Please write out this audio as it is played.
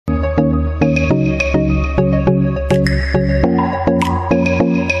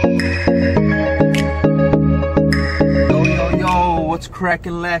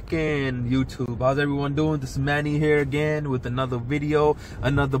cracking lacking YouTube? How's everyone doing? This is Manny here again with another video,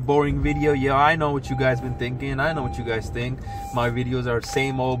 another boring video. Yeah, I know what you guys been thinking. I know what you guys think. My videos are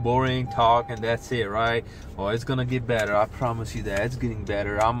same old boring talk and that's it, right? Well, it's gonna get better. I promise you that. It's getting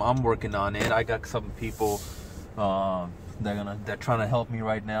better. I'm working on it. I got some people they're trying to help me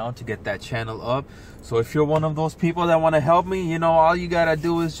right now to get that channel up. So if you're one of those people that want to help me, you know, all you gotta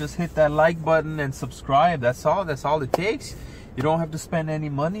do is just hit that like button and subscribe. That's all it takes. You don't have to spend any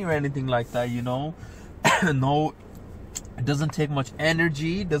money or anything like that, you know. No, it doesn't take much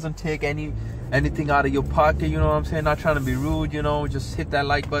energy. It doesn't take anything out of your pocket, you know what I'm saying? Not trying to be rude, you know. Just hit that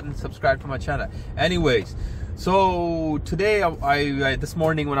like button, subscribe to my channel. Anyways, so today I this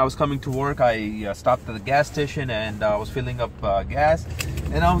morning when I was coming to work, I stopped at the gas station and I was filling up gas,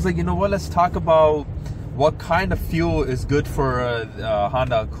 and I was like, you know what, let's talk about what kind of fuel is good for a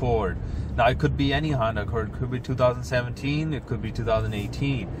Honda Accord. Now it could be any Honda Accord. It could be 2017, it could be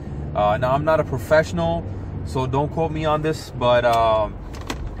 2018. Now I'm not a professional, so don't quote me on this, but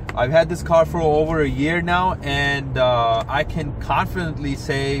I've had this car for over a year now, and I can confidently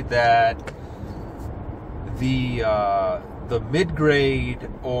say that the mid-grade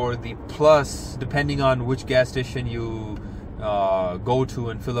or the plus, depending on which gas station you go to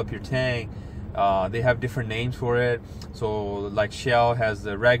and fill up your tank, they have different names for it. So like Shell has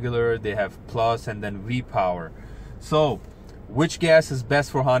the regular, they have plus, and then V-Power. So which gas is best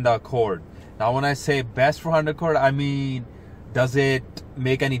for Honda Accord? Now when I say best for Honda Accord, I mean, does it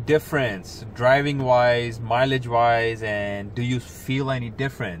make any difference driving wise, mileage wise, and do you feel any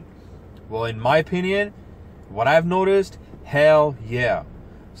different? Well, in my opinion, what I've noticed, hell yeah.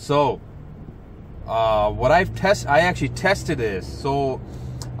 So what I actually tested this. So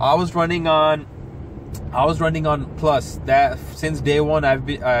I was running on plus. That since day one I've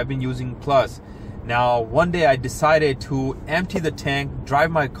been using plus. Now one day I decided to empty the tank, drive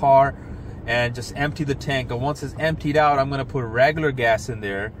my car and just empty the tank, and once it's emptied out, I'm gonna put regular gas in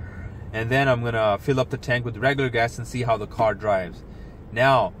there, and then I'm gonna fill up the tank with regular gas and see how the car drives.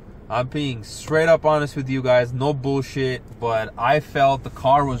 Now I'm being straight up honest with you guys, no bullshit, but I felt the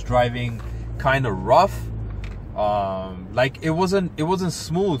car was driving kind of rough. Like it wasn't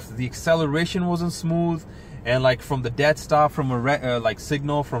smooth. The acceleration wasn't smooth, and like from the dead stop, from a red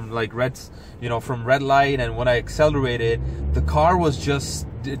signal, from like reds, you know, from red light, and when I accelerated, the car was just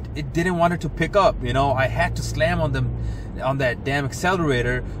it didn't want it to pick up. You know, I had to slam on that damn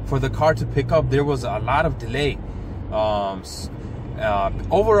accelerator for the car to pick up. There was a lot of delay. Overall,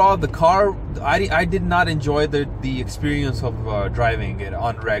 the car, I did not enjoy the experience of driving it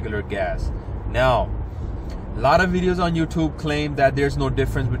on regular gas. Now, a lot of videos on YouTube claim that there's no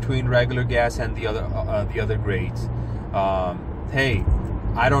difference between regular gas and the other grades. Hey,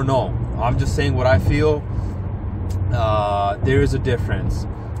 I don't know. I'm just saying what I feel. There is a difference,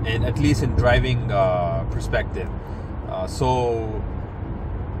 and at least in driving perspective. So,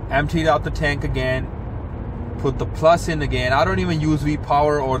 emptied out the tank again. Put the plus in again. I don't even use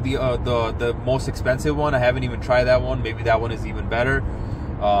V-Power or the most expensive one. I haven't even tried that one. Maybe that one is even better.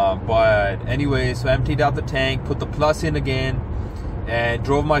 But anyway, so emptied out the tank, put the plus in again, and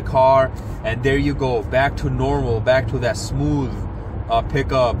drove my car. And there you go, back to normal, back to that smooth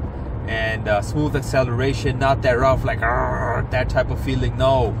pickup and smooth acceleration. Not that rough, like that type of feeling.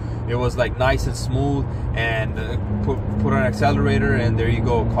 No, it was like nice and smooth. And put on accelerator, and there you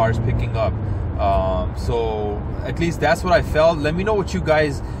go, car's picking up. So at least that's what I felt. Let me know what you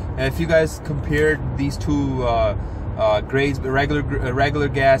guys, if you guys compared these two grades, regular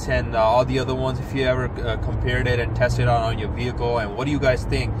gas and all the other ones, if you ever compared it and tested it on your vehicle, and what do you guys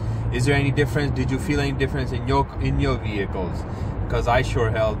think? Is there any difference? Did you feel any difference in your vehicles? Because I sure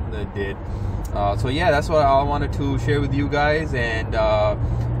hell did. So yeah, that's what I wanted to share with you guys. And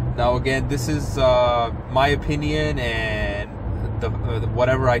now again, this is my opinion and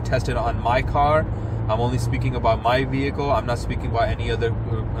whatever I tested on my car. I'm only speaking about my vehicle. I'm not speaking about any other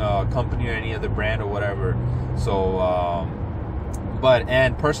company or any other brand or whatever. So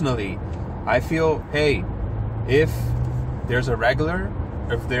and personally, I feel, hey, if there's a regular,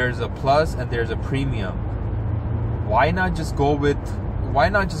 if there's a plus, and there's a premium, why not just go with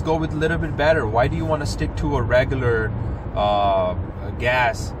a little bit better? Why do you want to stick to a regular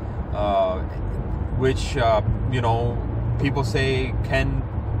gas, which you know, people say can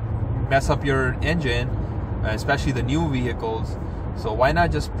mess up your engine, especially the new vehicles? So why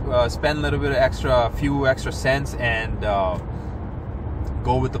not just spend a little bit of few extra cents and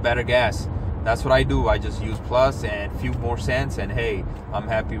go with the better gas? That's what I do. I just use plus and few more cents, and hey, I'm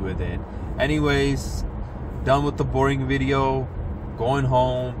happy with it. Anyways, done with the boring video, going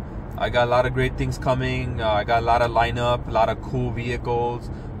home. I got a lot of great things coming. I got a lot of lineup, a lot of cool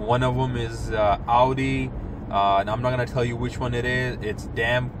vehicles. One of them is Audi, and I'm not gonna tell you which one it is. It's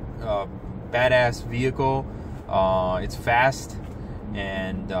damn badass vehicle. It's fast,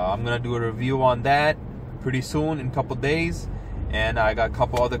 and I'm gonna do a review on that pretty soon in a couple days. And I got a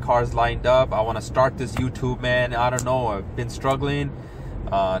couple other cars lined up. I want to start this YouTube, man. I don't know, I've been struggling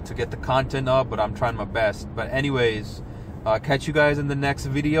to get the content up, but I'm trying my best. But anyways, catch you guys in the next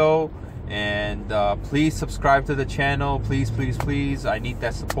video, and please subscribe to the channel. Please, please, please. I need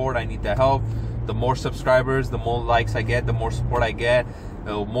that support. I need that help. The more subscribers, the more likes I get, the more support I get.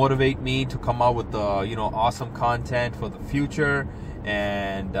 It'll motivate me to come out with awesome content for the future,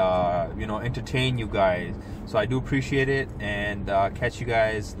 and entertain you guys. So I do appreciate it, and catch you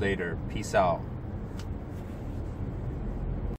guys later. Peace out.